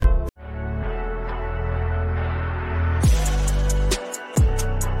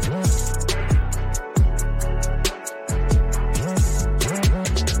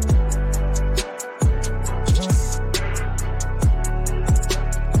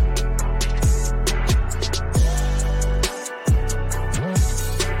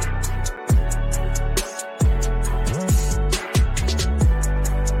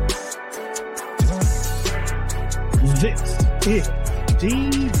From the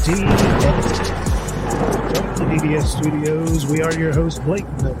DDS Studios, we are your hosts,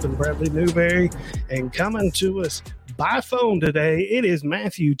 Blake Milton, Bradley Newberry, and coming to us by phone today, it is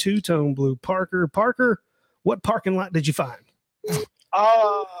Matthew Two-Tone Blue Parker. Parker, what parking lot did you find?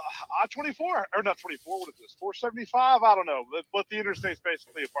 I-24, or not 24, what is this, 475? I don't know, but the interstate's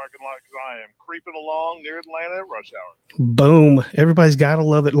basically a parking lot because I am creeping along near Atlanta at rush hour. Boom. Everybody's got to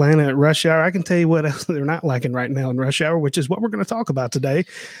love Atlanta at rush hour. I can tell you what else they're not liking right now in rush hour, which is what we're going to talk about today,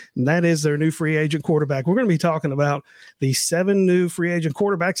 and that is their new free agent quarterback. We're going to be talking about the 7 new free agent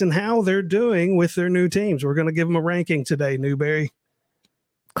quarterbacks and how they're doing with their new teams. We're going to give them a ranking today, Newberry.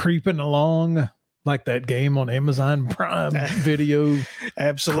 Creeping along like that game on Amazon Prime Video.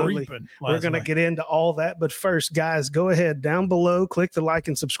 Absolutely. We're going to get into all that. But first, guys, go ahead down below, click the like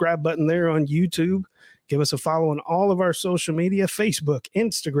and subscribe button there on YouTube. Give us a follow on all of our social media, Facebook,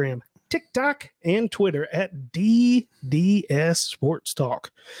 Instagram, TikTok, and Twitter at DDS Sports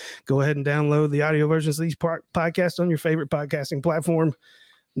Talk. Go ahead and download the audio versions of these podcasts on your favorite podcasting platform.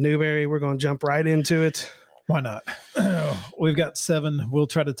 Newberry, we're going to jump right into it. Why not? We've got 7. We'll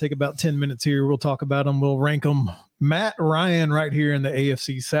try to take about 10 minutes here. We'll talk about them. We'll rank them. Matt Ryan right here in the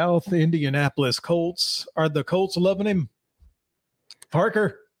AFC South. The Indianapolis Colts. Are the Colts loving him?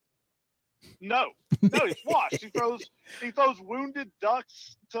 Parker? No, he's washed. He throws wounded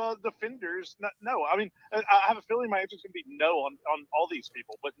ducks to defenders. No, I mean, I have a feeling my answer is going to be no on all these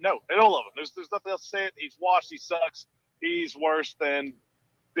people. But no, they don't love him. There's nothing else to say. He's washed. He sucks. He's worse than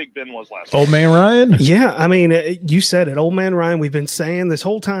Big Ben was last Old man Ryan? Yeah, I mean, you said it. Old man Ryan, we've been saying this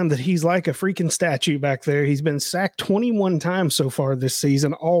whole time that he's like a freaking statue back there. He's been sacked 21 times so far this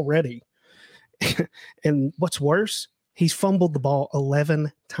season already. And what's worse, he's fumbled the ball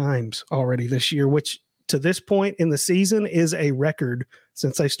 11 times already this year, which to this point in the season is a record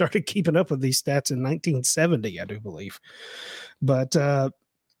since I started keeping up with these stats in 1970, I do believe. But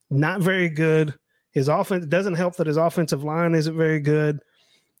not very good. His offense doesn't help that his offensive line isn't very good.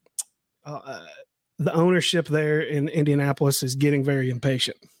 The ownership there in Indianapolis is getting very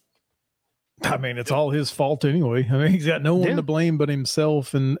impatient. I mean, it's all his fault anyway. I mean, he's got no one to blame but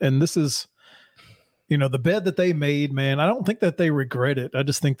himself. And this is, the bed that they made, man, I don't think that they regret it. I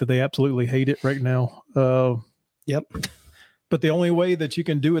just think that they absolutely hate it right now. Yep. But the only way that you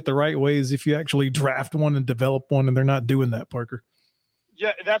can do it the right way is if you actually draft one and develop one, and they're not doing that, Parker.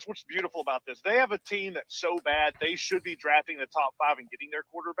 Yeah, that's what's beautiful about this. They have a team that's so bad, they should be drafting the top 5 and getting their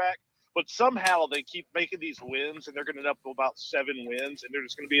quarterback. But somehow they keep making these wins, and they're going to end up with about 7 wins, and they're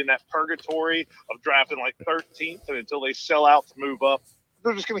just going to be in that purgatory of drafting like 13th, and until they sell out to move up,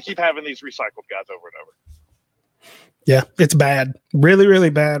 they're just going to keep having these recycled guys over and over. Yeah, it's bad. Really,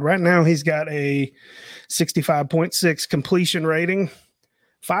 really bad. Right now he's got a 65.6 completion rating,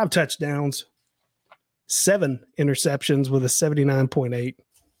 5 touchdowns, 7 interceptions with a 79.8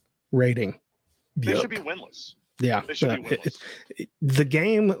 rating. They should be winless. Yeah, the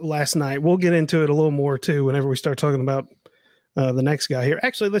game last night, we'll get into it a little more too whenever we start talking about the next guy here.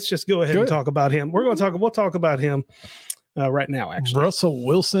 Actually, let's just go ahead and talk about him. We'll talk about him right now, actually. Russell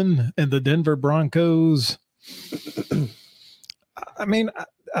Wilson and the Denver Broncos. I mean,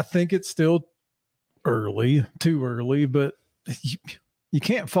 I think it's still too early, but you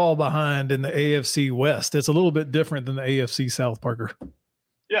can't fall behind in the AFC West. It's a little bit different than the AFC South, Parker.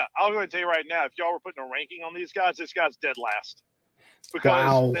 Yeah, I'll go ahead and tell you right now, if y'all were putting a ranking on these guys, this guy's dead last.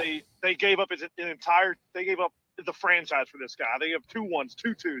 Because they gave up they gave up the franchise for this guy. They have 2 1s,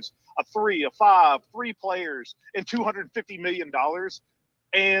 2 2s, a 3, a 5, 3 players, and $250 million.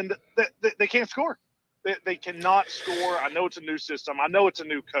 And they can't score. They cannot score. I know it's a new system. I know it's a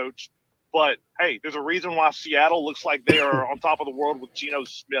new coach. But, hey, there's a reason why Seattle looks like they are on top of the world with Geno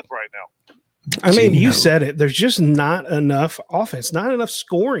Smith right now. I mean, you said it. There's just not enough offense, not enough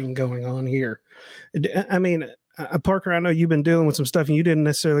scoring going on here. I mean, Parker, I know you've been dealing with some stuff and you didn't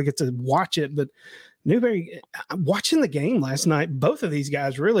necessarily get to watch it, but Newberry, watching the game last night, both of these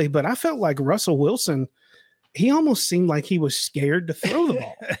guys really, but I felt like Russell Wilson, he almost seemed like he was scared to throw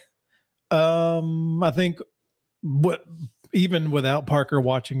the ball. I think even without Parker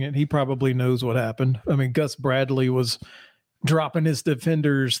watching it, he probably knows what happened. I mean, Gus Bradley was dropping his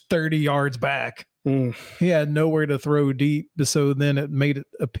defenders 30 yards back. He had nowhere to throw deep, so then it made it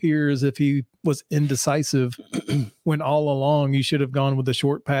appear as if he was indecisive when all along you should have gone with the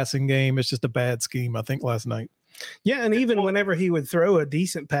short passing game. It's just a bad scheme, I think, last night. Yeah, and even whenever he would throw a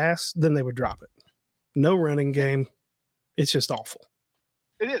decent pass, then they would drop it. No running game. It's just awful.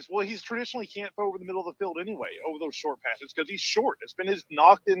 It is. Well, he's traditionally can't throw over the middle of the field anyway, over those short passes, because he's short. It's been his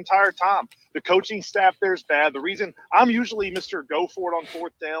knock the entire time. The coaching staff there is bad. The reason I'm usually Mr. Go for it on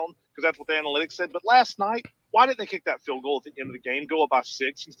 4th down, because that's what the analytics said. But last night, why didn't they kick that field goal at the end of the game, go up by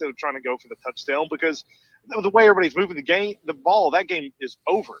 6 instead of trying to go for the touchdown? Because the way everybody's moving the ball, that game is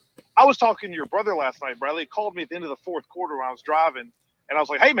over. I was talking to your brother last night, Bradley. He called me at the end of the fourth quarter when I was driving, and I was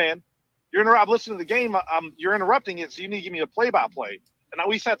like, hey, man, I'm listening to the game. You're interrupting it, so you need to give me a play-by-play. And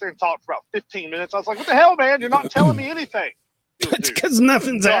we sat there and talked for about 15 minutes. I was like, what the hell, man? You're not telling me anything. It's because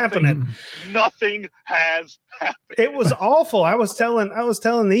nothing's happening. Nothing has happened. It was awful. I was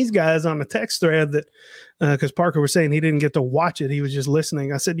telling these guys on the text thread that because Parker was saying he didn't get to watch it, he was just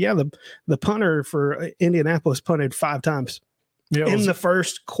listening. I said, yeah, the punter for Indianapolis punted 5 times in the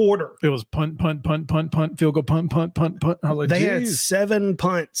first quarter. It was punt, punt, punt, punt, punt, field goal, punt, punt, punt, punt. I was like, they had 7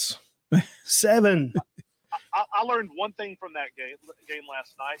 punts. 7. I learned one thing from that game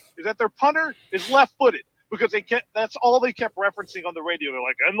last night is that their punter is left-footed. Because that's all they kept referencing on the radio. They're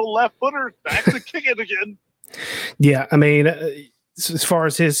like, and the left footer back to kick it again. Yeah, I mean, as far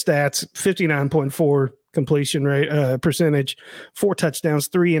as his stats, 59.4 completion rate percentage, 4 touchdowns,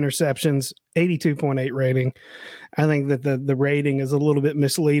 3 interceptions, 82.8 rating. I think that the rating is a little bit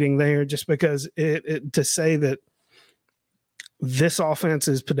misleading there, just because to say that this offense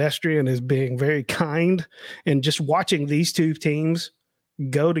is pedestrian is being very kind, and just watching these two teams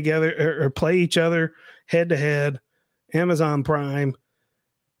go together or play each other head to head, Amazon Prime.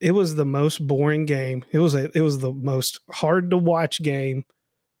 It was the most boring game. It was the most hard to watch game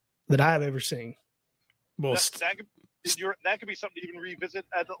that I've ever seen. Well, that could be something to even revisit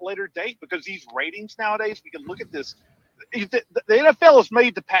at a later date, because these ratings nowadays, we can look at this. The NFL is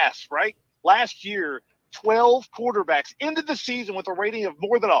made to pass, right? Last year, 12 quarterbacks ended the season with a rating of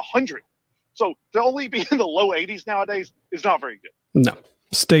more than 100. So to only be in the low 80s nowadays is not very good. No.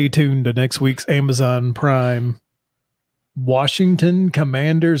 Stay tuned to next week's Amazon Prime. Washington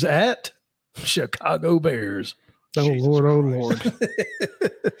Commanders at Chicago Bears. Oh, Jesus Lord, Christ. Oh, Lord.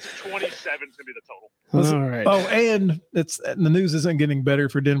 27 to be the total. All right. Oh, and the news isn't getting better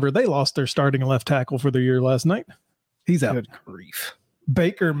for Denver. They lost their starting left tackle for the year last night. He's out. Good grief.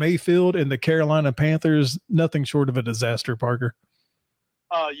 Baker Mayfield and the Carolina Panthers, nothing short of a disaster, Parker.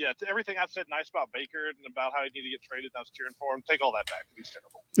 Yeah, to everything I've said nice about Baker and about how he needed to get traded, and I was cheering for him. Take all that back. He's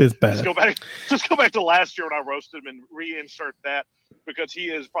terrible. It's bad. Just go back to last year when I roasted him and reinsert that, because he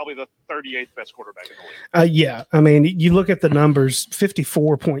is probably the 38th best quarterback in the league. Yeah, I mean, you look at the numbers: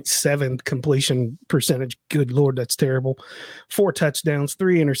 54.7 completion percentage. Good Lord, that's terrible. 4 touchdowns,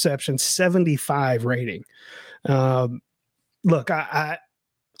 3 interceptions, 75 rating. Look, I'm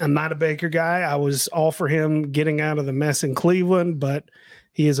not a Baker guy. I was all for him getting out of the mess in Cleveland, but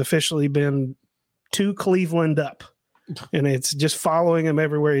he has officially been to Cleveland up, and it's just following him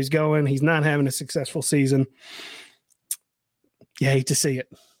everywhere he's going. He's not having a successful season. You hate to see it.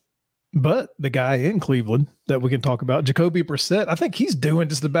 But the guy in Cleveland that we can talk about, Jacoby Brissett, I think he's doing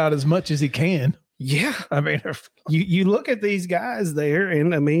just about as much as he can. Yeah, I mean, you look at these guys there,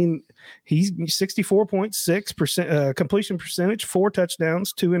 and I mean, he's 64.6% completion percentage, 4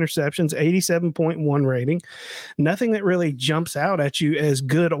 touchdowns, 2 interceptions, 87.1 rating. Nothing that really jumps out at you as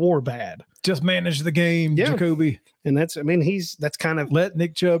good or bad. Just manage the game, yeah. Jacoby. And that's kind of let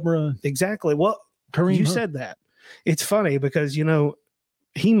Nick Chubb run. Exactly. Well, Kareem said that. It's funny because, he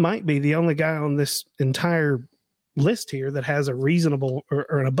might be the only guy on this entire list here that has a reasonable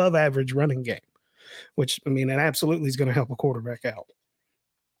or an above average running game. Which, I mean, it absolutely is going to help a quarterback out.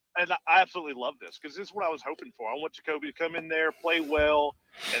 And I absolutely love this, because this is what I was hoping for. I want Jacoby to come in there, play well,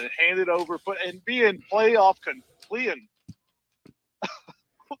 and hand it over, and be in playoff completion.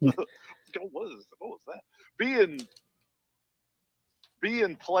 What was that? Be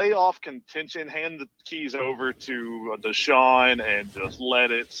in playoff contention, hand the keys over to Deshaun, and just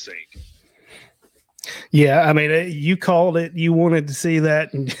let it sink. Yeah, I mean, you called it. You wanted to see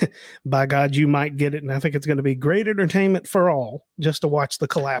that, and by God, you might get it. And I think it's going to be great entertainment for all, just to watch the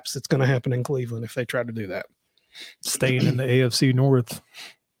collapse that's going to happen in Cleveland if they try to do that. Staying in the AFC North.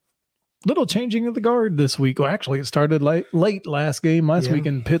 Little changing of the guard this week. Well, actually, it started late last week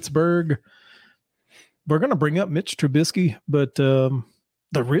in Pittsburgh. We're going to bring up Mitch Trubisky, but the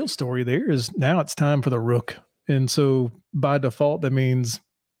real story there is now it's time for the rook. And so by default, that means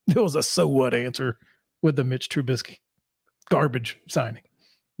there was a so what answer with the Mitch Trubisky garbage signing.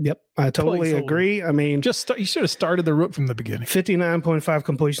 Yep, I totally agree. I mean, you should have started the rook from the beginning. 59.5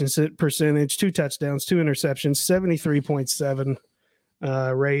 completion percentage, 2 touchdowns, 2 interceptions, 73.7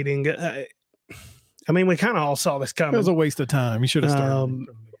 rating. I mean, we kind of all saw this coming. It was a waste of time. You should have started.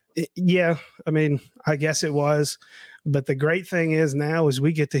 Yeah, I mean, I guess it was. But the great thing is now is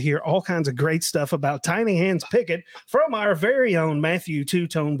we get to hear all kinds of great stuff about Tiny Hands Pickett from our very own Matthew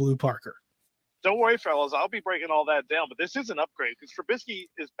Two-Tone Blue Parker. Don't worry, fellas. I'll be breaking all that down. But this is an upgrade because Trubisky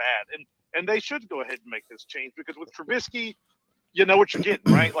is bad, and they should go ahead and make this change because with Trubisky, you know what you're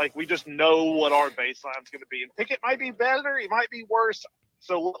getting, right? Like we just know what our baseline is going to be. And Pickett might be better, he might be worse.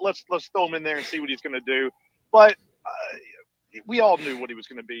 So let's throw him in there and see what he's going to do. But we all knew what he was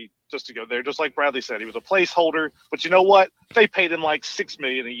going to be just to go there. Just like Bradley said, he was a placeholder. But you know what? They paid him like $6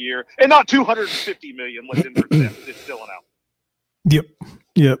 million a year, and not $250 million. Let Denver it's filling out. Yep.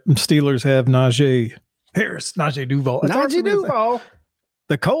 Steelers have Najee Duval. Najee Duval.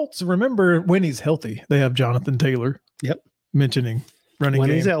 The Colts, remember when he's healthy, they have Jonathan Taylor. Yep. Mentioning running when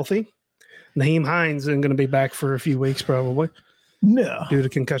game. He's healthy. Naheem Hines isn't going to be back for a few weeks probably. No. Due to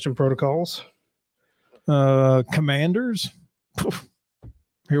concussion protocols. Commanders.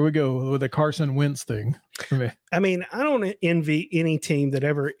 Here we go with the Carson Wentz thing. I mean, I don't envy any team that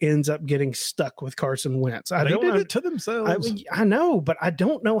ever ends up getting stuck with Carson Wentz. They did it to themselves. I know, but I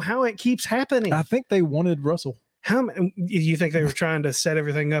don't know how it keeps happening. I think they wanted Russell. How you think they were trying to set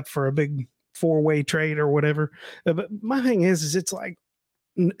everything up for a big 4-way trade or whatever? But my thing is it's like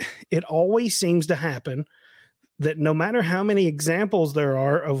it always seems to happen that no matter how many examples there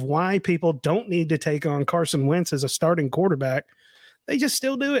are of why people don't need to take on Carson Wentz as a starting quarterback, they just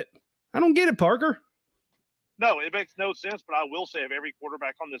still do it. I don't get it, Parker. No, it makes no sense, but I will say of every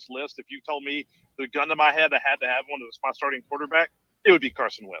quarterback on this list, if you told me the gun to my head I had to have one that was my starting quarterback, it would be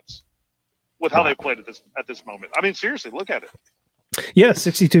Carson Wentz with how they played at this moment. I mean, seriously, look at it. Yeah,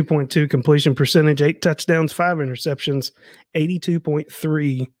 62.2 completion percentage, 8 touchdowns, 5 interceptions,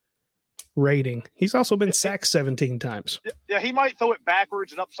 82.3 rating. He's also been sacked 17 times. Yeah, he might throw it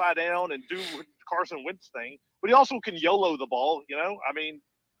backwards and upside down and do Carson Wentz thing, but he also can YOLO the ball, you know? I mean,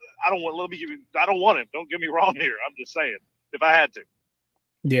 I don't want him. Don't get me wrong here. I'm just saying, if I had to.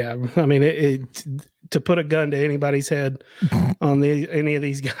 Yeah, I mean, to put a gun to anybody's head on any of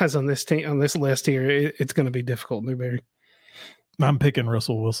these guys on this team on this list here, it's going to be difficult, Newberry. I'm picking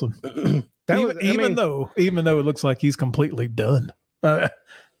Russell Wilson, even though it looks like he's completely done.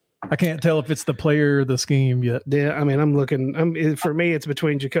 I can't tell if it's the player or the scheme yet. Yeah, I mean, for me, it's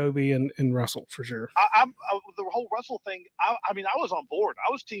between Jacoby and Russell for sure. The whole Russell thing. I mean, I was on board.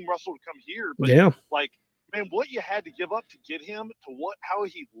 I was Team Russell to come here, but man, what you had to give up to get him to how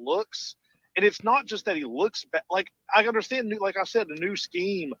he looks, and it's not just that he looks bad. Like I understand, like I said, the new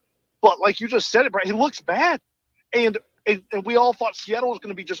scheme, but like you just said it, Brad, he looks bad, and we all thought Seattle was going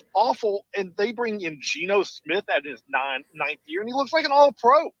to be just awful, and they bring in Geno Smith at his ninth year, and he looks like an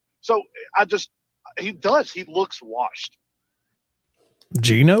All-Pro. So he looks washed.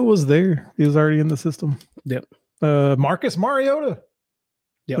 Geno was there. He was already in the system. Yep. Marcus Mariota.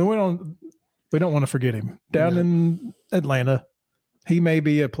 Yep. We don't want to forget him. Down in Atlanta. He may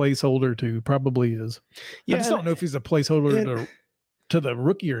be a placeholder too. Probably is. Yeah, I just don't know if he's a placeholder to the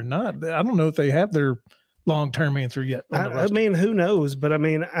rookie or not. I don't know if they have their long-term answer yet. I mean, who knows? But I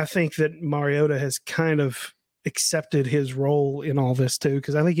mean, I think that Mariota has kind of accepted his role in all this too,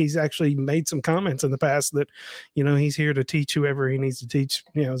 because I think he's actually made some comments in the past that, you know, he's here to teach whoever he needs to teach,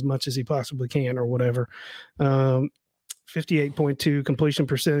 you know, as much as he possibly can or whatever. 58.2 completion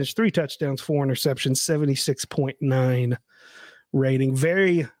percentage, 3 touchdowns, 4 interceptions, 76.9 rating.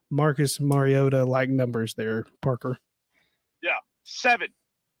 Very Marcus Mariota like numbers there, Parker. Yeah, 7.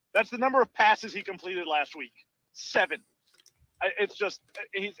 That's the number of passes he completed last week. 7. It's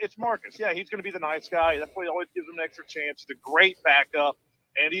Marcus. Yeah, he's going to be the nice guy. That's why he always gives him an extra chance. He's a great backup,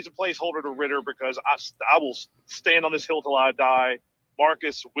 and he's a placeholder to Ritter because I will stand on this hill till I die.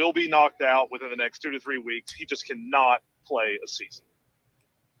 Marcus will be knocked out within the next 2 to 3 weeks. He just cannot play a season.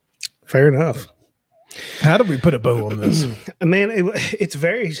 Fair enough. How do we put a bow on this? Man, it's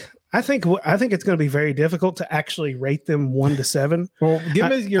very. I think it's going to be very difficult to actually rate them 1 to 7. Well, give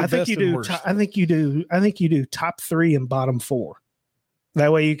me your best and worst. I think you do top 3 and bottom 4.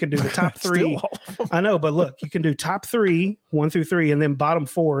 That way you can do the top 3. I know, but look, you can do top 3, 1 through 3, and then bottom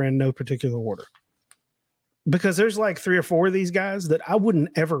 4 in no particular order. Because there's like 3 or 4 of these guys that I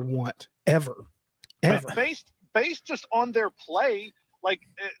wouldn't ever want, ever. Based just on their play, like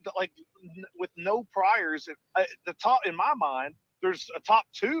with no priors, the top in my mind. There's a top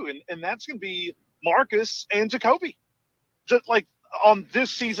 2, and that's going to be Marcus and Jacoby. Just like on this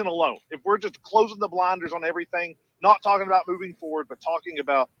season alone, if we're just closing the blinders on everything, not talking about moving forward, but talking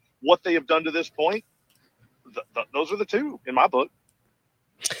about what they have done to this point, those are the 2 in my book.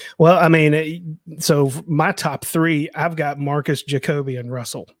 Well, I mean, so my top 3, I've got Marcus, Jacoby, and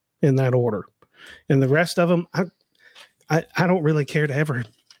Russell in that order. And the rest of them, I don't really care to ever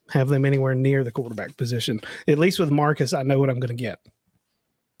have them anywhere near the quarterback position. At least with Marcus, I know what I'm going to get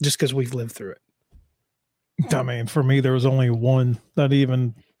just because we've lived through it. I mean, for me, there was only one, not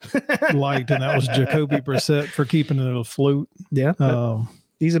even liked, and that was Jacoby Brissett for keeping it afloat. Yeah.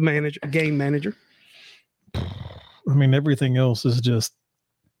 He's a game manager. I mean, everything else is just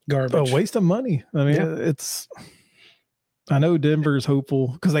garbage. A waste of money. I mean, I know Denver's hopeful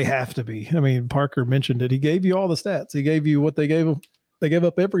because they have to be. I mean, Parker mentioned it. He gave you all the stats. He gave you what they gave him. They gave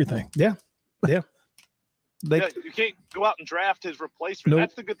up everything. Yeah. You can't go out and draft his replacement. Nope.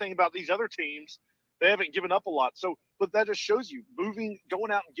 That's the good thing about these other teams. They haven't given up a lot. So, but that just shows you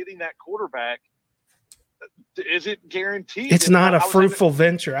going out and getting that quarterback. Is it guaranteed? It's not a fruitful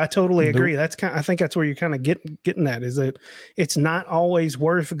venture. I totally agree. Nope. I think that's where you're kind of getting at, is that it's not always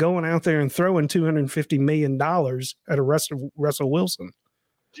worth going out there and throwing $250 million at a Russell Wilson,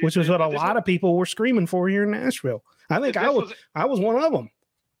 which is what a lot of people were screaming for here in Nashville. I think I was one of them.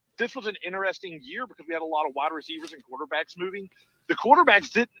 This was an interesting year because we had a lot of wide receivers and quarterbacks moving. The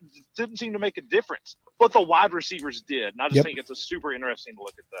quarterbacks didn't seem to make a difference, but the wide receivers did. And I just think it's a super interesting to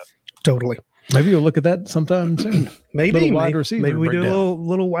look at that. Totally. Maybe you'll look at that sometime soon. Maybe wide receiver. Maybe we do a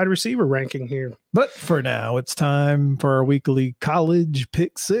little wide receiver ranking here. But for now, it's time for our weekly college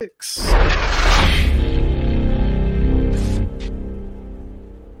Pick-6.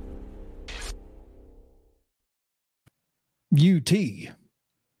 UT.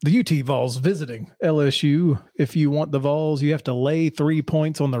 The UT Vols visiting LSU. If you want the Vols, you have to lay 3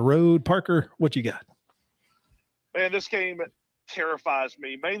 points on the road. Parker, what you got? Man, this game terrifies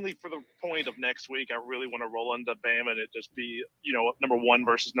me, mainly for the point of next week. I really want to roll into Bama and it just be, number 1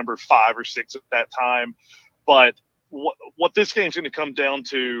 versus number 5 or 6 at that time. But what this game's going to come down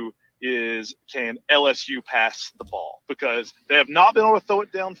to is, can LSU pass the ball? Because they have not been able to throw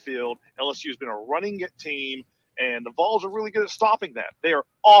it downfield. LSU has been a running team. And the Vols are really good at stopping that. They are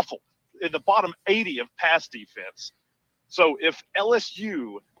awful in the bottom 80 of pass defense. So if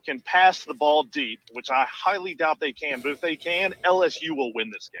LSU can pass the ball deep, which I highly doubt they can, but if they can, LSU will win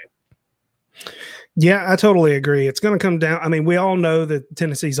this game. Yeah, I totally agree. It's going to come down. I mean, we all know that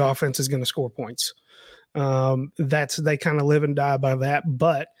Tennessee's offense is going to score points. They kind of live and die by that.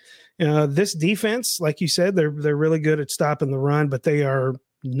 But this defense, like you said, they're really good at stopping the run, but they are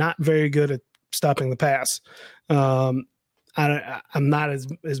not very good at stopping the pass. I'm not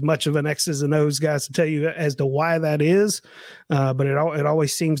as much of an X's and O's guys to tell you as to why that is, but it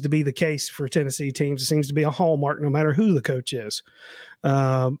always seems to be the case for Tennessee teams. It seems to be a hallmark no matter who the coach is.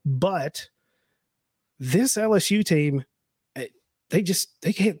 But this LSU team, they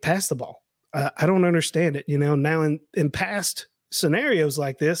can't pass the ball. I don't understand it. Now in past scenarios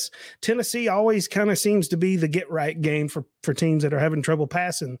like this, Tennessee always kind of seems to be the get right game for teams that are having trouble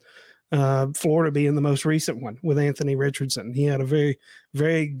passing. Florida being the most recent one with Anthony Richardson. He had a very,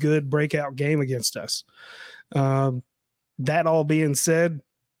 very good breakout game against us. That all being said,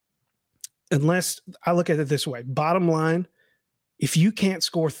 unless I look at it this way, bottom line, if you can't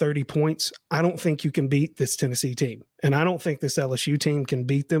score 30 points, I don't think you can beat this Tennessee team. And I don't think this LSU team can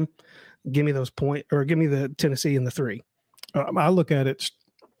beat them. Give me those points, or give me the Tennessee in the 3. I look at it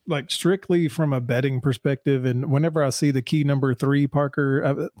like strictly from a betting perspective. And whenever I see the key number 3,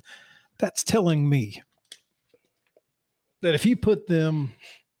 Parker, that's telling me that if you put them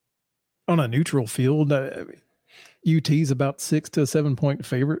on a neutral field, UT's about 6 to 7 point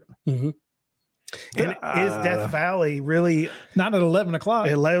favorite. Mm-hmm. And is Death Valley really not at 11 o'clock?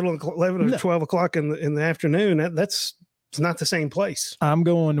 11 or 12 o'clock in the afternoon. It's not the same place. I'm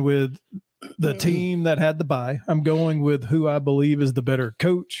going with the team that had the bye. I'm going with who I believe is the better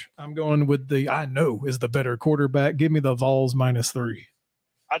coach. I'm going with I know is the better quarterback. Give me the Vols -3.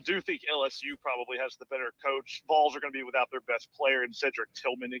 I do think LSU probably has the better coach. Vols are going to be without their best player in Cedric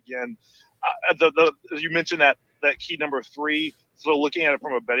Tillman again. You mentioned that key number 3. So looking at it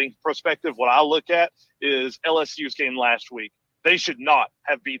from a betting perspective, what I look at is LSU's game last week. They should not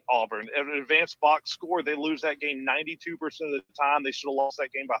have beat Auburn. At an advanced box score, they lose that game 92% of the time. They should have lost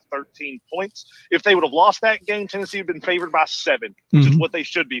that game by 13 points. If they would have lost that game, Tennessee would have been favored by 7, which is what they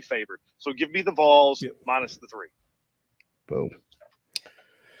should be favored. So give me the Vols -3. Boom.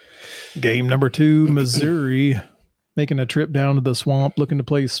 Game number 2, Missouri, making a trip down to the Swamp, looking to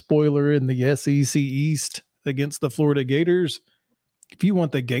play spoiler in the SEC East against the Florida Gators. If you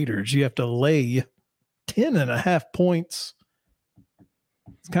want the Gators, you have to lay 10.5 points.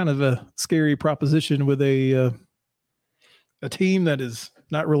 It's kind of a scary proposition with a team that has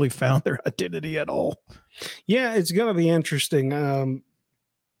not really found their identity at all. Yeah, it's going to be interesting. I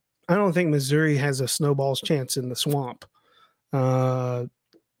don't think Missouri has a snowball's chance in the Swamp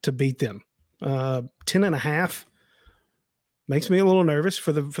to beat them. 10.5 makes me a little nervous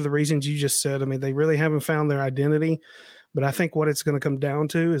for the reasons you just said. I mean, they really haven't found their identity. But I think what it's going to come down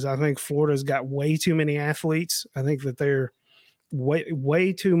to is I think Florida's got way too many athletes. I think that they're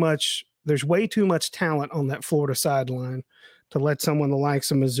way too much. There's way too much talent on that Florida sideline to let someone the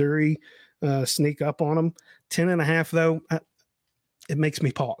likes of Missouri sneak up on them. 10.5 though, it makes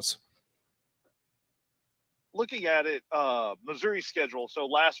me pause. Looking at it, Missouri's schedule. So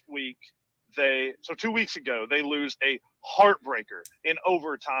 2 weeks ago, they lose a heartbreaker in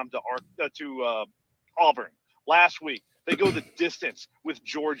overtime to Auburn. Last week, they go the distance with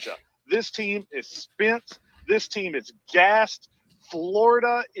Georgia. This team is spent. This team is gassed.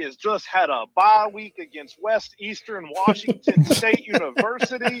 Florida is just had a bye week against Eastern Washington State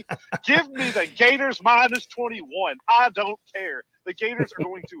University. Give me the Gators -21. I don't care. The Gators are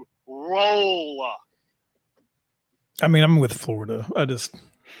going to roll. I mean, I'm with Florida. I just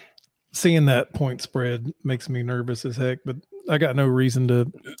seeing that point spread makes me nervous as heck, but I got no reason to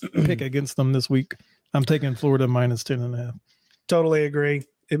pick against them this week. I'm taking Florida -10.5. Totally agree.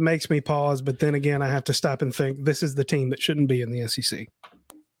 It makes me pause, but then again, I have to stop and think this is the team that shouldn't be in the SEC.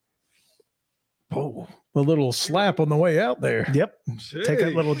 Oh, a little slap on the way out there. Yep. Jeez. Take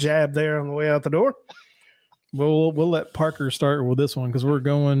that little jab there on the way out the door. Well, we'll let Parker start with this one because we're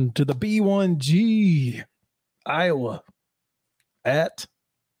going to the B1G, Iowa, at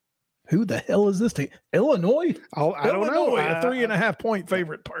who the hell is this team? Illinois? Oh, I don't know. A 3.5 point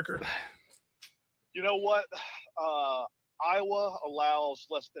favorite, Parker. You know what? Iowa allows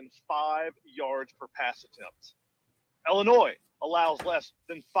less than 5 yards per pass attempt. Illinois allows less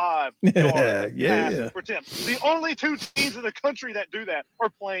than 5 yards per attempt. The only two teams in the country that do that are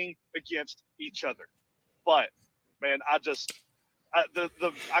playing against each other. But man, I don't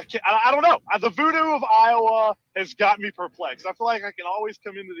know. The voodoo of Iowa has got me perplexed. I feel like I can always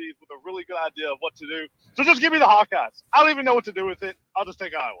come into these with a really good idea of what to do. So just give me the Hawkeyes. I don't even know what to do with it. I'll just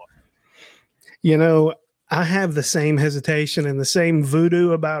take Iowa. You know, I have the same hesitation and the same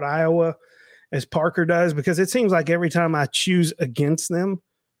voodoo about Iowa as Parker does, because it seems like every time I choose against them,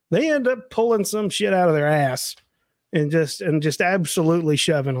 they end up pulling some shit out of their ass and just absolutely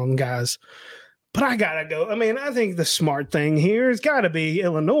shoving on guys. But I gotta go. I mean, I think the smart thing here has got to be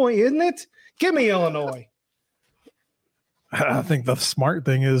Illinois, isn't it? Give me Illinois. I think the smart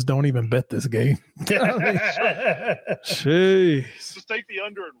thing is don't even bet this game. Jeez. Just take the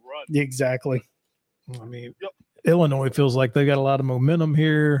under and run. Exactly. I mean, Illinois feels like they got a lot of momentum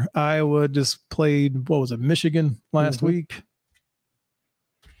here. Iowa just played, Michigan last week.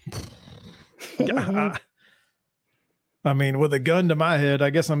 I mean, with a gun to my head,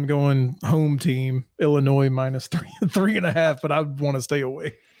 I guess I'm going home team, Illinois -3.5, but I want to stay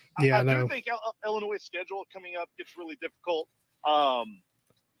away. Yeah, I do think Illinois' schedule coming up gets really difficult. And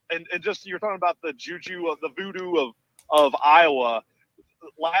just you're talking about the juju of the voodoo of Iowa.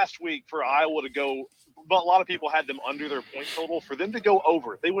 Last week for Iowa to go, but a lot of people had them under their point total. For them to go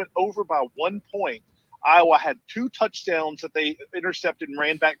over, they went over by 1 point. Iowa had 2 touchdowns that they intercepted and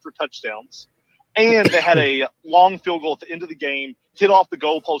ran back for touchdowns. And they had a long field goal at the end of the game, hit off the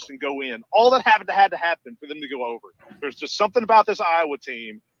goalpost and go in. All that had to happen for them to go over. There's just something about this Iowa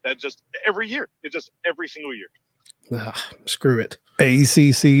team that just every single year. Screw it.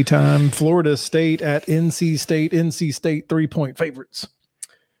 ACC time, Florida State at NC State. NC State 3-point favorites.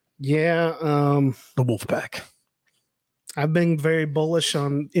 Yeah. The Wolfpack. I've been very bullish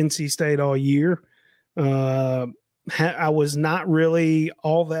on NC State all year. I was not really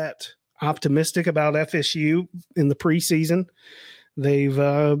all that optimistic about FSU in the preseason. They've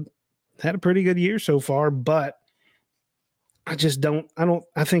had a pretty good year so far, but I think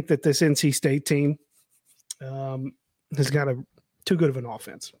that this NC State team has got too good of an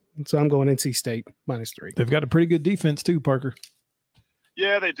offense. So I'm going NC State -3. They've got a pretty good defense too, Parker.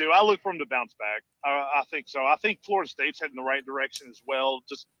 Yeah, they do. I look for them to bounce back. I think so. I think Florida State's heading the right direction as well.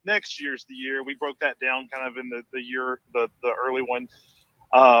 Just next year's the year. We broke that down kind of in the early one.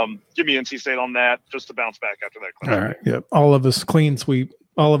 Give me NC State on that just to bounce back after that class. All right. Yep. All of us clean sweep.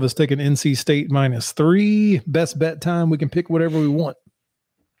 All of us taking NC State -3. Best bet time. We can pick whatever we want.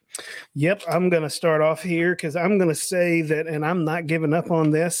 Yep. I'm going to start off here because I'm going to say that, and I'm not giving up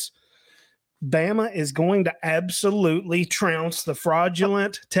on this, Bama is going to absolutely trounce the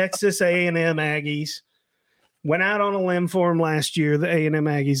fraudulent Texas A&M Aggies. Went out on a limb for them last year, the A&M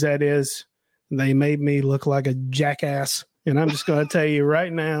Aggies, that is. They made me look like a jackass. And I'm just going to tell you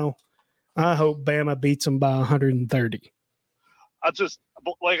right now, I hope Bama beats them by 130. I just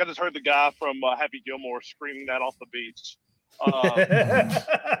heard the guy from Happy Gilmore screaming that off the beach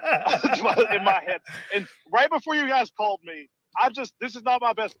in my head. And right before you guys called me, this is not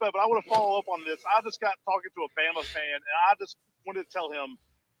my best bet, but I want to follow up on this. I just got talking to a Bama fan, and I just wanted to tell him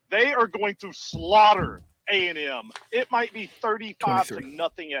they are going to slaughter A&M. It might be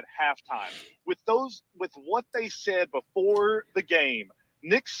 35-0 at halftime. With what they said before the game,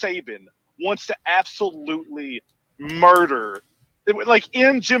 Nick Saban wants to absolutely murder, like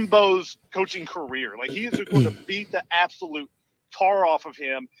in Jimbo's coaching career. Like he is going to beat the absolute tar off of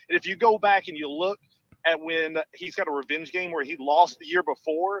him. And if you go back and you look at when he's got a revenge game where he lost the year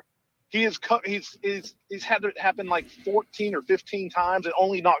before, he's had it happen like 14 or 15 times and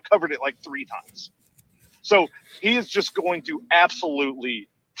only not covered it like 3 times. So he is just going to absolutely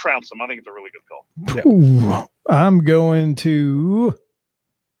trounce him. I think it's a really good call. Yeah. Ooh, I'm going to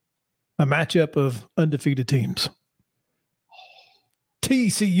a matchup of undefeated teams.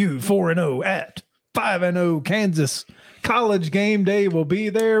 TCU 4-0 at 5-0 Kansas. College game day will be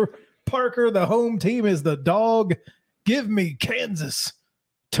there. Parker, the home team, is the dog. Give me Kansas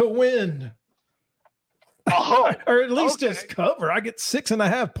to win. Oh, or at least just cover. I get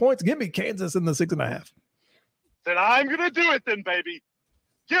 6.5 points. Give me Kansas in the 6.5. Then I'm going to do it then, baby.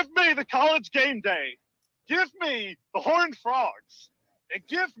 Give me the college game day. Give me the Horned Frogs. And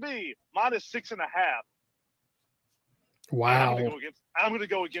give me -6.5. Wow. I'm going to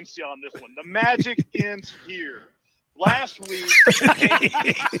go against you on this one. The magic ends here. Last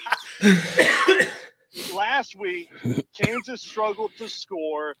week, Kansas struggled to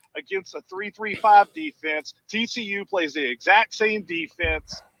score against a 3-3-5 defense. TCU plays the exact same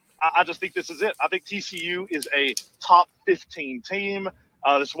defense. I just think this is it. I think TCU is a top 15 team.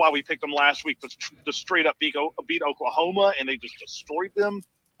 This is why we picked them last week to straight up beat Oklahoma, and they just destroyed them.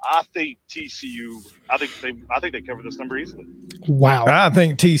 I think TCU. I think they cover this number easily. Wow. I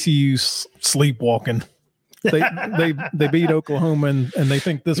think TCU's sleepwalking. They beat Oklahoma and they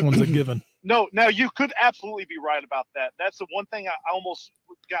think this one's a given. No, now you could absolutely be right about that. That's the one thing I almost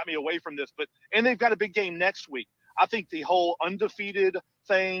got me away from this. And they've got a big game next week. I think the whole undefeated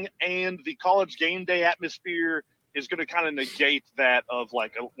thing and the college game day atmosphere is going to kind of negate that of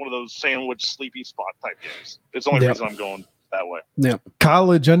like one of those sandwich sleepy spot type games. It's the only reason I'm going that way. Yeah.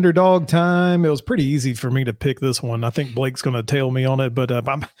 College underdog time. It was pretty easy for me to pick this one. I think Blake's going to tail me on it, but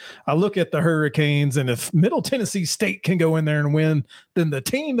I look at the Hurricanes, and if Middle Tennessee State can go in there and win, then the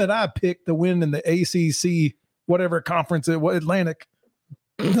team that I picked to win in the ACC, whatever conference it was, Atlantic,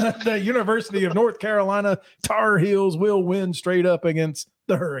 the University of North Carolina Tar Heels will win straight up against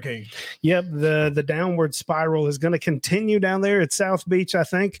the Hurricanes. Yep, the downward spiral is going to continue down there at South Beach, I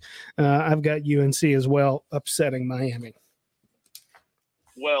think. I've got UNC as well upsetting Miami.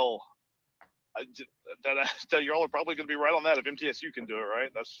 Well, y'all are probably going to be right on that if MTSU can do it, right?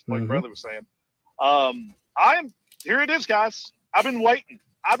 That's like Bradley was saying. Here it is, guys. I've been waiting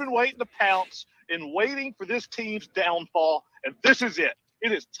to pounce and waiting for this team's downfall, and this is it.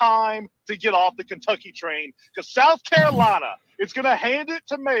 It is time to get off the Kentucky train because South Carolina is going to hand it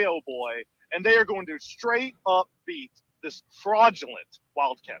to Mayo Boy, and they are going to straight up beat this fraudulent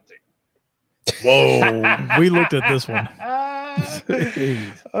Wildcat team. Whoa, we looked at this one.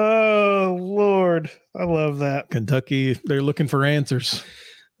 Oh, Lord. I love that. Kentucky, they're looking for answers.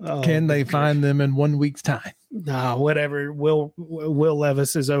 Can they find them in 1 week's time? No, whatever. Will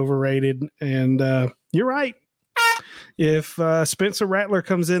Levis is overrated, and you're right. If Spencer Rattler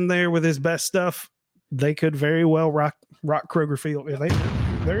comes in there with his best stuff, they could very well rock Kroger Field.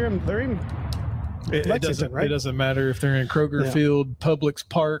 They're in Lexington, right? It doesn't matter if they're in Kroger Field, Publix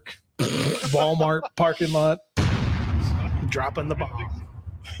Park, Walmart parking lot. Dropping the ball.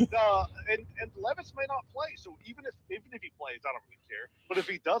 And Levis may not play, so even if he plays, I don't really care. But if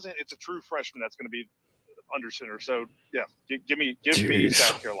he doesn't, it's a true freshman that's going to be under center. So yeah, give me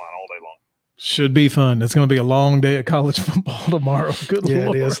South Carolina all day long. Should be fun. It's going to be a long day of college football tomorrow. Good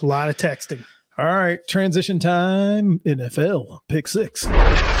Lord. It is. A lot of texting. All right, transition time. NFL Pick-6.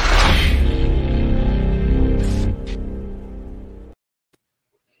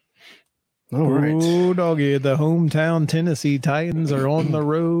 All right. Oh, doggy. The hometown Tennessee Titans are on the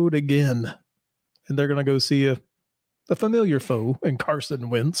road again. And they're going to go see a familiar foe in Carson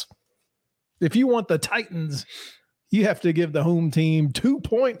Wentz. If you want the Titans, you have to give the home team 2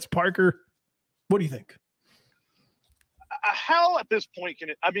 points, Parker. What do you think? How at this point can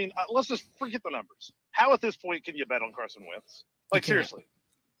it? I mean, let's just forget the numbers. How at this point can you bet on Carson Wentz? Like seriously,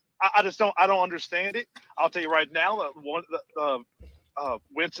 I just don't. I don't understand it. I'll tell you right now that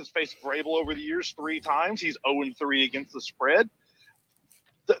Wentz has faced Vrabel over the years 3 times. He's 0-3 against the spread.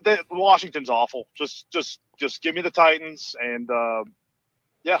 Washington's awful. Just give me the Titans and.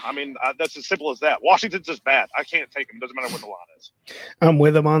 Yeah, I mean, that's as simple as that. Washington's just bad. I can't take them. Doesn't matter what the line is. I'm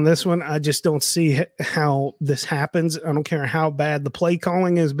with him on this one. I just don't see how this happens. I don't care how bad the play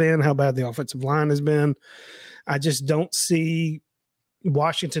calling has been, how bad the offensive line has been. I just don't see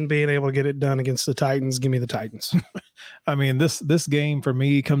Washington being able to get it done against the Titans. Give me the Titans. I mean, this game for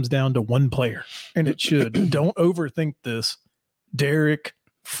me comes down to one player, and it should. Don't overthink this. Derrick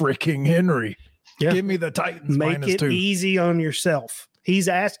freaking Henry. Yeah. Give me the Titans. Make it -2. easy on yourself. He's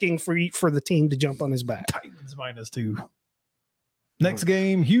asking for the team to jump on his back. Titans -2. Next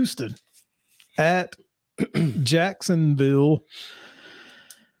game, Houston at Jacksonville.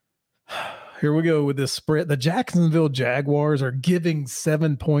 Here we go with this spread. The Jacksonville Jaguars are giving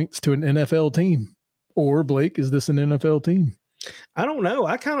 7 points to an NFL team. Or, Blake, is this an NFL team? I don't know.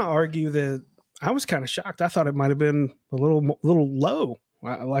 I kind of argue that I was kind of shocked. I thought it might have been a little low.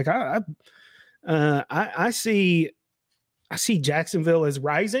 I see Jacksonville as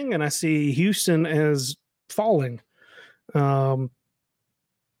rising, and I see Houston as falling. I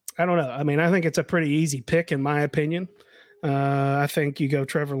don't know. I mean, I think it's a pretty easy pick in my opinion. I think you go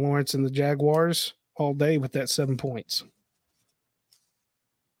Trevor Lawrence and the Jaguars all day with that 7 points.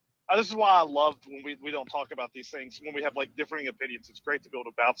 This is why I love when we don't talk about these things, when we have like differing opinions. It's great to be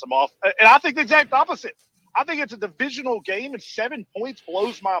able to bounce them off. And I think the exact opposite. I think it's a divisional game, and 7 points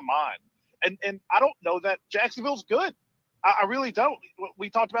blows my mind. And I don't know that Jacksonville's good. I really don't. We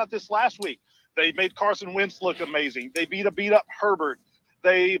talked about this last week. They made Carson Wentz look amazing. They beat up Herbert.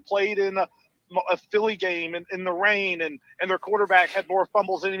 They played in a Philly game in the rain, and their quarterback had more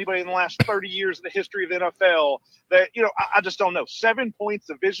fumbles than anybody in the last 30 years in the history of the NFL. That, I just don't know. 7 points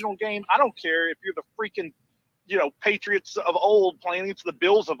divisional game. I don't care if you're the freaking, Patriots of old playing against the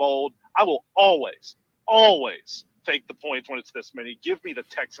Bills of old. I will always take the points when it's this many. Give me the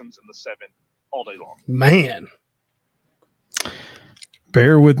Texans in the 7 all day long. Man.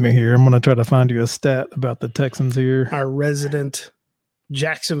 Bear with me here. I'm going to try to find you a stat about the Texans here. Our resident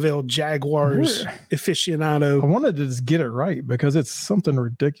Jacksonville Jaguars aficionado. I wanted to just get it right because it's something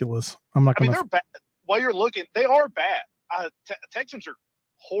ridiculous. I'm not going to. They're bad. While you're looking, they are bad. Texans are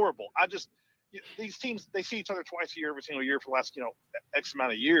horrible. These teams, they see each other twice a year, every single year for the last, X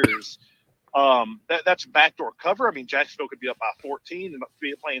amount of years. That's backdoor cover. I mean, Jacksonville could be up by 14 and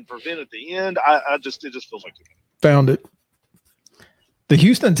be playing prevent at the end. It just feels like found it. The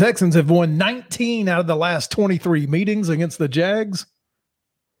Houston Texans have won 19 out of the last 23 meetings against the Jags.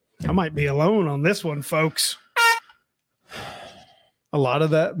 I might be alone on this one, folks. A lot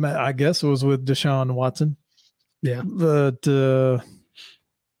of that, I guess, was with Deshaun Watson. Yeah. But the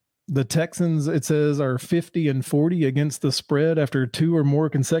Texans, it says, are 50-40 against the spread after 2 or more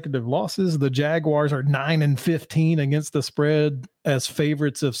consecutive losses. The Jaguars are 9-15 against the spread as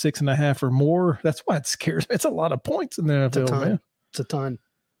favorites of 6.5 or more. That's why it scares me. It's a lot of points in the NFL, man. It's a ton.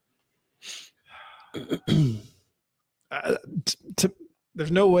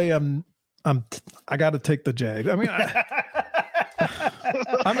 There's no way I got to take the Jags. I mean,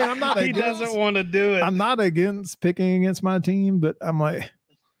 I'm not. He doesn't want to do it. I'm not against picking against my team, but I'm like,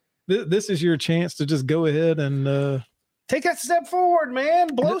 this is your chance to just go ahead and take that step forward,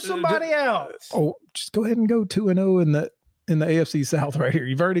 man. Blow somebody out. Oh, just go ahead and go 2-0 in the AFC South right here.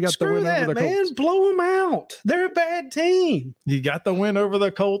 You've already got the win over the Colts. Blow them out. They're a bad team. You got the win over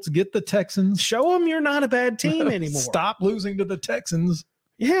the Colts. Get the Texans. Show them you're not a bad team anymore. Stop losing to the Texans.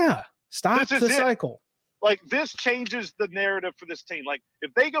 Yeah. Stop the cycle. Like, this changes the narrative for this team. Like,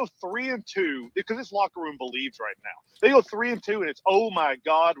 if they go 3-2, because this locker room believes right now, they go 3-2 and it's, oh my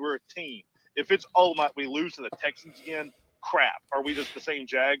God, we're a team. If it's, oh my, we lose to the Texans again, crap. Are we just the same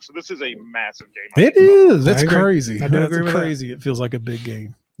Jags? So this is a massive game. It is. That's crazy. That's crazy. It feels like a big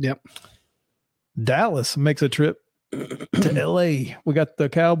game. Yep. Dallas makes a trip to LA. We got the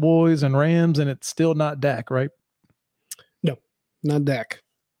Cowboys and Rams, and it's still not Dak, right? No, not Dak.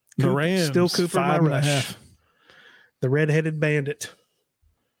 The Rams still Cooper Rush. The redheaded bandit.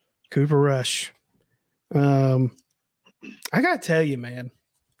 Cooper Rush. I gotta tell you, man,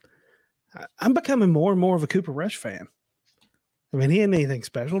 I'm becoming more and more of a Cooper Rush fan. I mean, he ain't anything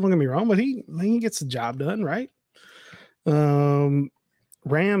special, don't get me wrong, but he gets the job done, right? Rams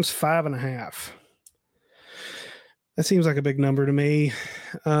 5.5. That seems like a big number to me.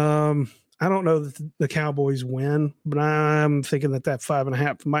 I don't know that the Cowboys win, but I'm thinking that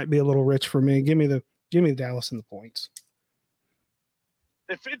 5.5 might be a little rich for me. Give me the Dallas and the points.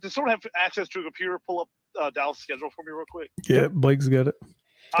 Does someone have access to a computer? Pull up Dallas' schedule for me real quick. Yeah, Blake's got it.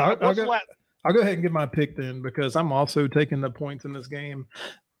 I'll go ahead and get my pick then, because I'm also taking the points in this game.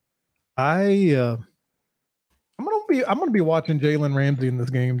 I'm gonna be watching Jalen Ramsey in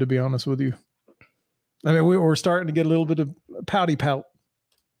this game, to be honest with you. I mean, we're starting to get a little bit of pouty pout.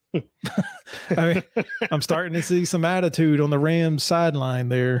 I mean, I'm starting to see some attitude on the Rams sideline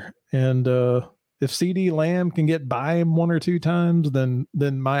there, and if CeeDee Lamb can get by him 1 or 2 times, then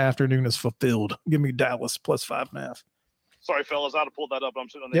my afternoon is fulfilled. Give me Dallas plus 5.5. Sorry, fellas, I'd have pulled that up. I'm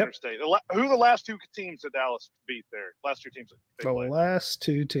sitting on the interstate. Who are the last two teams that Dallas beat there? Last two teams that they played. Last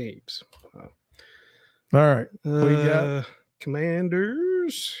two teams. All right. We got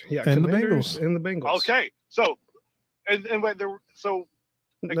Commanders. Yeah, and Commanders the Bengals. and the Bengals. Okay. So, and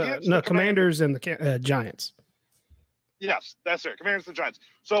no, Commanders and the Giants. Yes, that's it. Commanders and the Giants.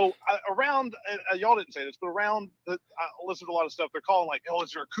 So around, y'all didn't say this, but around I listened to a lot of stuff. They're calling like, oh,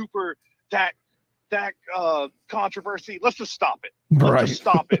 is there a Cooper Dak controversy? Let's just stop it. Let's just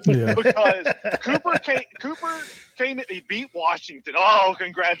stop it. Because Cooper came, he beat Washington. Oh,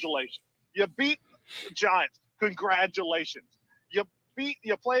 congratulations. You beat the Giants. Congratulations. You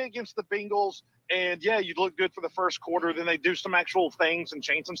play against the Bengals, and you look good for the first quarter. Then they do some actual things and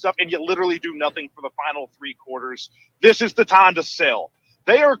change some stuff, and you literally do nothing for the final three quarters. This is the time to sell.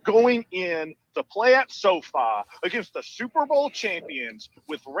 They are going in to play at SoFi against the Super Bowl champions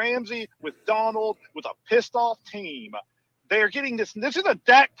with Ramsey, with Donald, with a pissed off team. They are getting this. This is a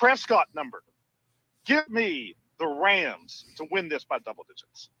Dak Prescott number. Give me the Rams to win this by double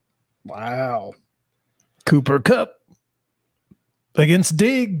digits. Wow. Cooper Kupp against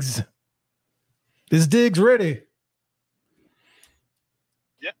Diggs. Is Diggs ready?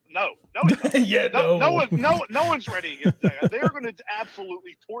 Yeah, no. No one's ready against that. They're going to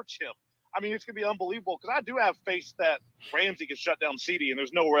absolutely torch him. I mean, it's going to be unbelievable because I do have faith that Ramsey can shut down CD and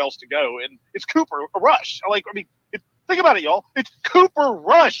there's nowhere else to go. And it's Cooper Rush. Think about it, y'all. It's Cooper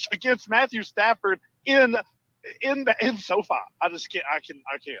Rush against Matthew Stafford in SoFi. I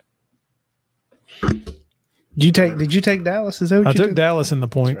can't. Did you take Dallas? Is that what I you took did? Dallas in the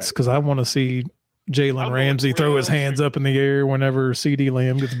points because I want to see Jalen Ramsey throw his hands up in the air whenever CD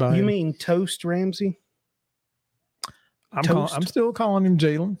Lamb gets by him. You mean Toast Ramsey? I'm still calling him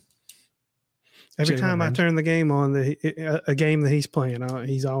Jalen. Every time I turn the game on, a game that he's playing,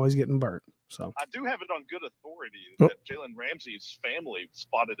 he's always getting burnt. So I do have it on good authority that Jalen Ramsey's family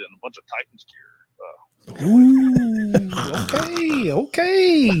spotted in a bunch of Titans gear.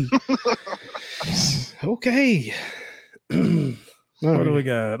 Okay. What do we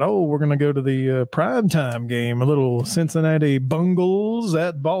got? Oh, we're going to go to the primetime game. A little Cincinnati Bengals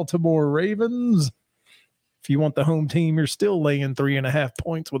at Baltimore Ravens. If you want the home team, you're still laying 3.5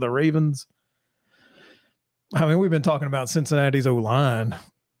 points with the Ravens. I mean, we've been talking about Cincinnati's O-line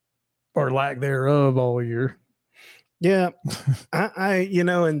or lack thereof all year. Yeah.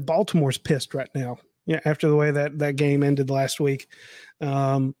 And Baltimore's pissed right now. Yeah, after the way that game ended last week.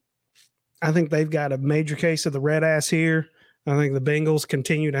 I think they've got a major case of the red ass here. I think the Bengals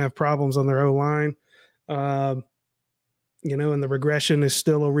continue to have problems on their O-line. And the regression is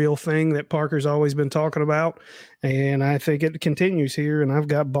still a real thing that Parker's always been talking about. And I think it continues here. And I've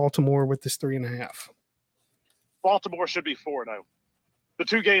got Baltimore with this 3.5. Baltimore should be 4-0. The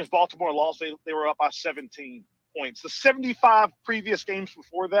two games Baltimore lost, they were up by 17 points. The 75 previous games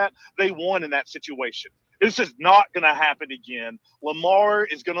before that, they won in that situation. This is not going to happen again. Lamar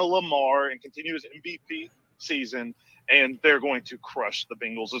is going to Lamar and continue his MVP season, and they're going to crush the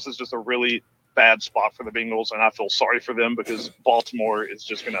Bengals. This is just a really bad spot for the Bengals, and I feel sorry for them because Baltimore is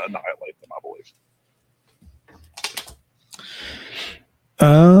just going to annihilate them, I believe.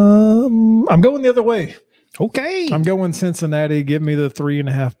 I'm going the other way. Okay. I'm going Cincinnati. Give me the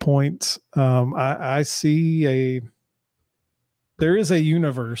 3.5 points. I see there is a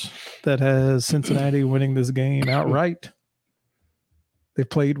universe that has Cincinnati winning this game outright. They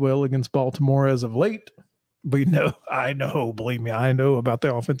played well against Baltimore as of late. Believe me, I know about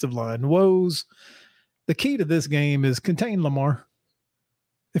the offensive line woes. The key to this game is contain Lamar.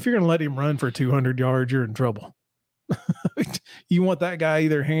 If you're going to let him run for 200 yards, you're in trouble. You want that guy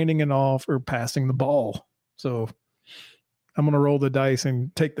either handing it off or passing the ball. So I'm going to roll the dice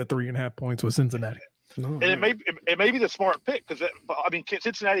and take the 3.5 points with Cincinnati. And it may be the smart pick because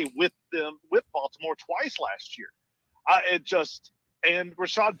Cincinnati with Baltimore twice last year. And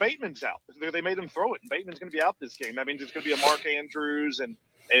Rashad Bateman's out. They made him throw it, and Bateman's going to be out this game. That means it's going to be a Mark Andrews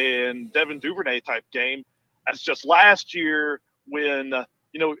and Devin Duvernay type game. That's just last year when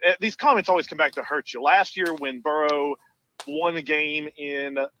these comments always come back to hurt you. Last year when Burrow won a game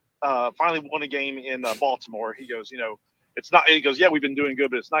finally won a game in Baltimore, he goes, it's not. He goes, yeah, we've been doing good,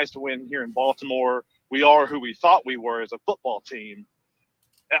 but it's nice to win here in Baltimore. We are who we thought we were as a football team.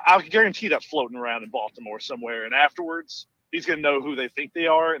 I guarantee that's floating around in Baltimore somewhere. And afterwards, he's going to know who they think they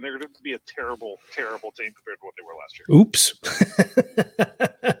are, and they're going to be a terrible, terrible team compared to what they were last year. Oops.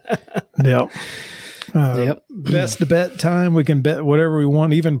 Yep. Best bet time. We can bet whatever we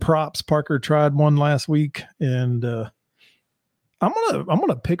want, even props. Parker tried one last week, and I'm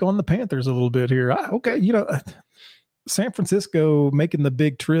gonna pick on the Panthers a little bit here. San Francisco making the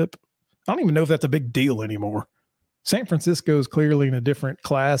big trip. I don't even know if that's a big deal anymore. San Francisco is clearly in a different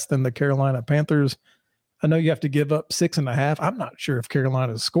class than the Carolina Panthers. I know you have to give up 6.5. I'm not sure if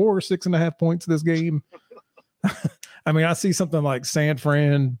Carolina scores 6.5 points this game. I mean, I see something like San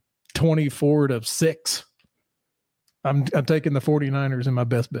Fran 24-6. I'm taking the 49ers in my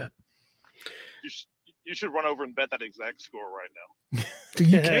best bet. You should run over and bet that exact score right now.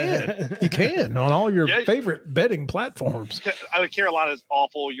 You can on all your favorite betting platforms. Carolina is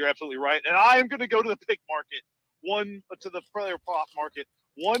awful. You're absolutely right. And I am going to go to the pick market, to the player prop market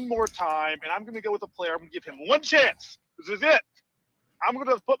one more time, and I'm going to go with a player. I'm going to give him one chance. This is it. I'm going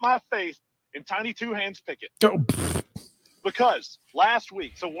to put my faith in Tiny Two Hands Pickett. Oh. Because last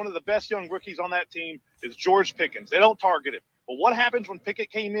week, so one of the best young rookies on that team is George Pickens. They don't target him. But what happens when Pickett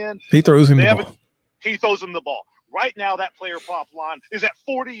came in? He throws him the ball. He throws him the ball. Right now, that player prop line is at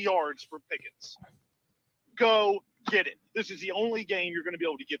 40 yards for Pickens. Go get it. This is the only game you're going to be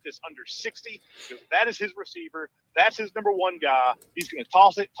able to get this under 60 because that is his receiver. That's his number one guy. He's going to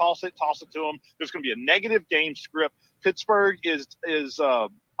toss it to him. There's going to be a negative game script. Pittsburgh is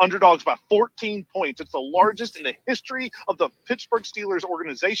underdogs by 14 points. It's the largest in the history of the Pittsburgh Steelers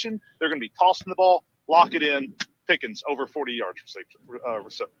organization. They're going to be tossing the ball. Lock it in. Pickens over 40 yards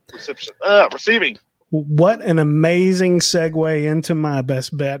receiving. What an amazing segue into my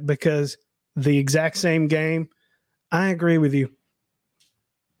best bet, because the exact same game, I agree with you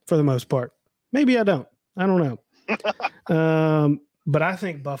for the most part. Maybe I don't. I don't know. But I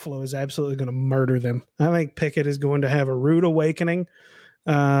think Buffalo is absolutely going to murder them. I think Pickett is going to have a rude awakening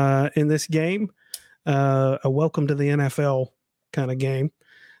in this game, a welcome to the NFL kind of game.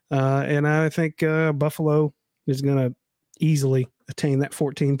 And I think Buffalo is going to easily attain that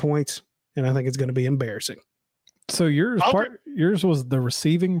 14 points. And I think it's going to be embarrassing. So yours was the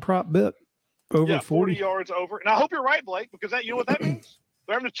receiving prop bet over 40 yards over. And I hope you're right, Blake, because you know what that means?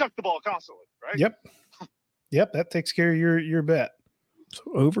 They're having to chuck the ball constantly, right? Yep. That takes care of your bet. So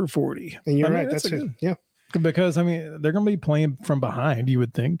over 40. And you're right. That's it. Yeah. Because, I mean, they're going to be playing from behind, you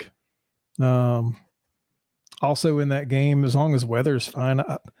would think. Also in that game, as long as weather's fine,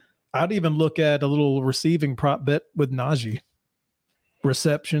 I'd even look at a little receiving prop bet with Najee.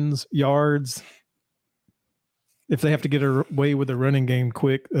 Receptions, yards. If they have to get away with the running game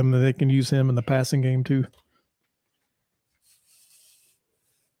quick, they can use him in the passing game too.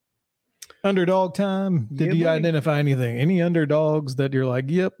 Underdog time. Did you identify anything? Any underdogs that you're like,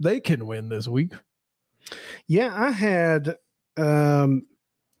 yep, they can win this week? Yeah, I had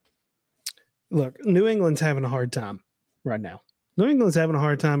look, New England's having a hard time right now. New England's having a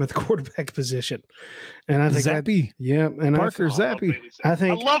hard time at the quarterback position. And I think Zappy. And Parker Zappy. I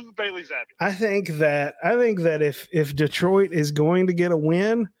love Bailey Zappy. I think that if Detroit is going to get a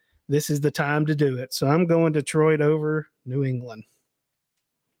win, this is the time to do it. So I'm going Detroit over New England.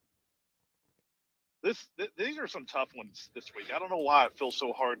 These are some tough ones this week. I don't know why it feels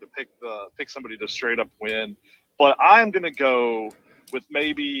so hard to pick somebody to straight up win, but I'm going to go with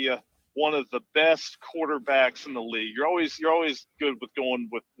maybe one of the best quarterbacks in the league. You're always good with going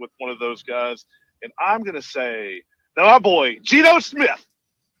with one of those guys, and I'm going to say that our boy Geno Smith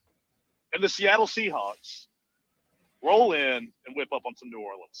and the Seattle Seahawks roll in and whip up on some New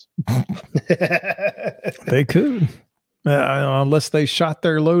Orleans. They could, unless they shot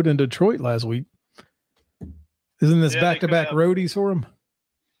their load in Detroit last week. Isn't this back-to-back roadies for them?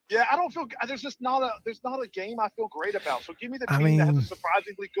 Yeah, I don't feel – there's not a game I feel great about. So give me the team that has a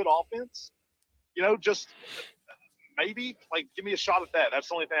surprisingly good offense. Just maybe, give me a shot at that. That's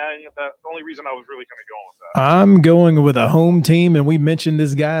the only thing. The only reason I was really kind of going with that. I'm going with a home team, and we mentioned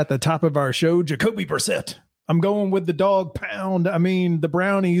this guy at the top of our show, Jacoby Brissett. I'm going with the dog pound. I mean, the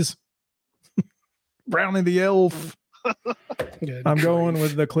Brownies. Brownie the elf. I'm going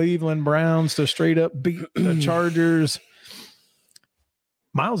with the Cleveland Browns to straight up beat the Chargers.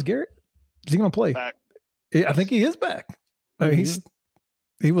 Myles Garrett, is he going to play? Back. I think he is back.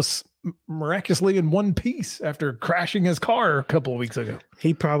 He was miraculously in one piece after crashing his car a couple of weeks ago.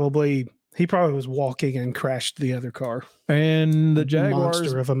 He probably was walking and crashed the other car. And the Jaguars,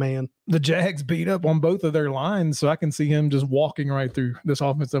 monster of a man. The Jags beat up on both of their lines, so I can see him just walking right through this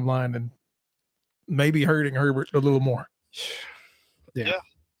offensive line and maybe hurting Herbert a little more. Yeah.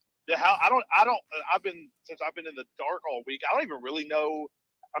 I've been in the dark all week. I don't even really know.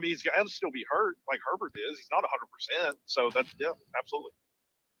 I mean, he's going to still be hurt like Herbert is. He's not 100%. So absolutely.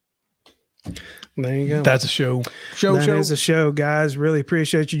 There you go. That's a show. That is a show, guys. Really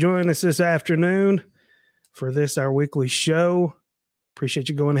appreciate you joining us this afternoon for this, our weekly show. Appreciate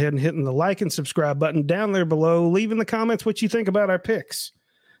you going ahead and hitting the like and subscribe button down there below. Leave in the comments what you think about our picks.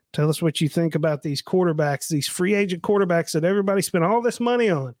 Tell us what you think about these quarterbacks, these free agent quarterbacks that everybody spent all this money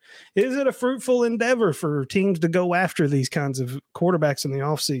on. Is it a fruitful endeavor for teams to go after these kinds of quarterbacks in the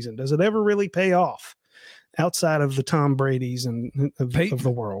offseason? Does it ever really pay off outside of the Tom Brady's and of the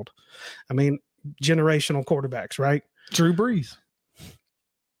world? I mean, generational quarterbacks, right? Drew Brees.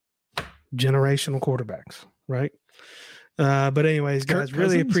 Generational quarterbacks, right? But anyways, guys,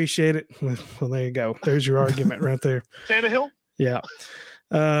 really appreciate it. Well, there you go. There's your argument right there. Tannehill? Yeah.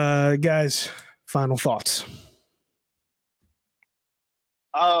 Guys, final thoughts.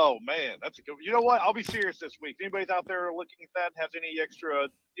 Oh man, that's a good. You know what? I'll be serious this week. Anybody's out there looking at that has any extra,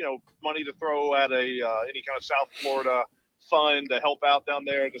 money to throw at any kind of South Florida fund to help out down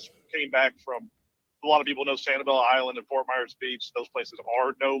there? Just came back from. A lot of people know Sanibel Island and Fort Myers Beach. Those places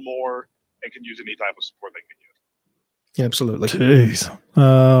are no more and can use any type of support they can use. Absolutely. Jeez.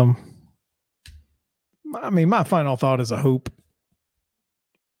 My final thought is a hope.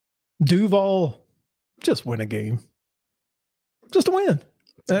 Duval, just win a game. Just a win.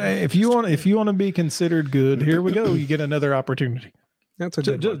 If you want to be considered good, here we go. You get another opportunity. That's a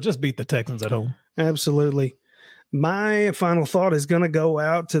good one. Just beat the Texans at home. Absolutely. My final thought is going to go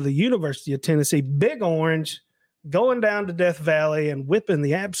out to the University of Tennessee, Big Orange, going down to Death Valley and whipping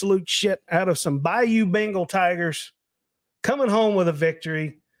the absolute shit out of some Bayou Bengal Tigers, coming home with a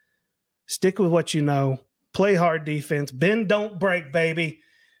victory. Stick with what you know. Play hard defense. Bend, don't break, baby.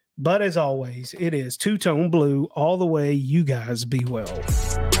 But as always, it is two-tone blue all the way. You guys be well.